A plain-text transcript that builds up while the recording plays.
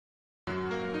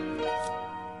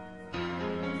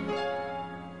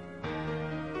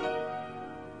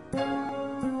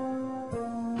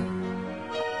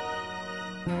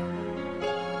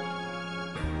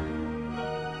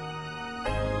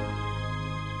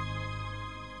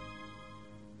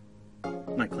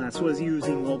My class was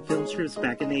using old film strips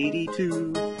back in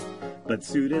 '82, but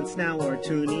students now are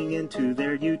tuning into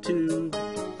their YouTube.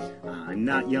 I'm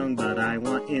not young, but I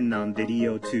want in on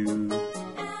video too.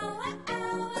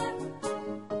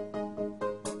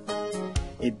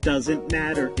 It doesn't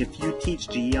matter if you teach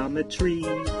geometry,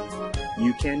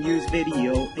 you can use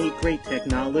video, a great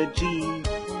technology.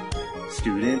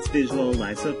 Students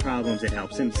visualize the problems, it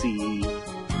helps them see.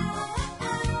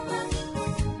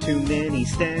 Too many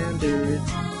standards,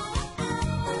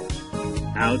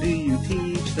 how do you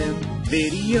teach them?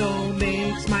 Video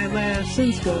makes my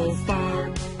lessons go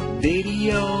far.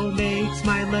 Video makes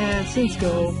my lessons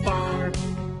go far.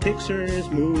 Pictures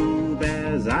move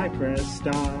as I press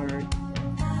start.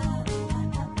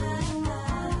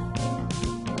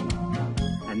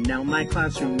 And now my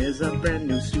classroom is a brand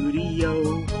new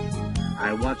studio.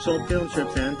 I watch old film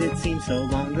strips and it seems so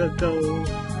long ago.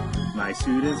 My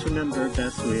students remember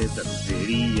best with a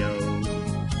video.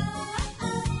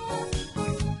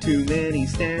 Too many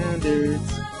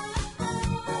standards,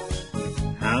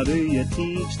 how do you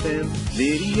teach them?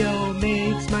 Video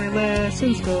makes my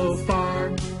lessons go far.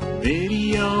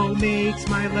 Video makes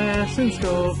my lessons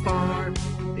go far.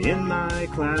 In my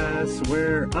class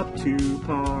we're up to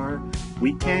par.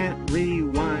 We can't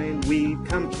rewind, we've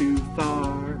come too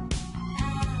far.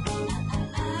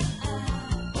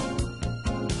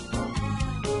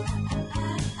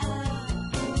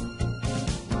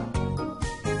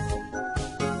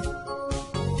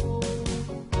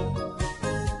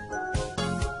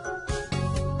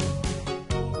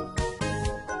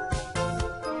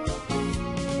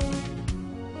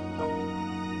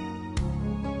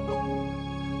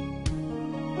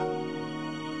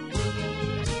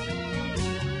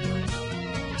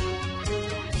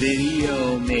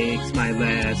 Video makes my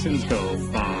lessons go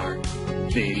far.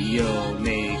 Video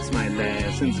makes my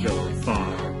lessons go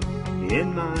far.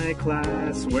 In my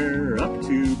class we're up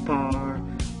to par.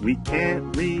 We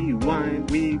can't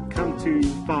rewind, we've come too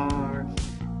far.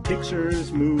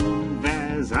 Pictures move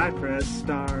as I press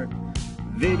start.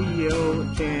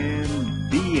 Video can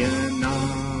be an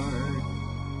art.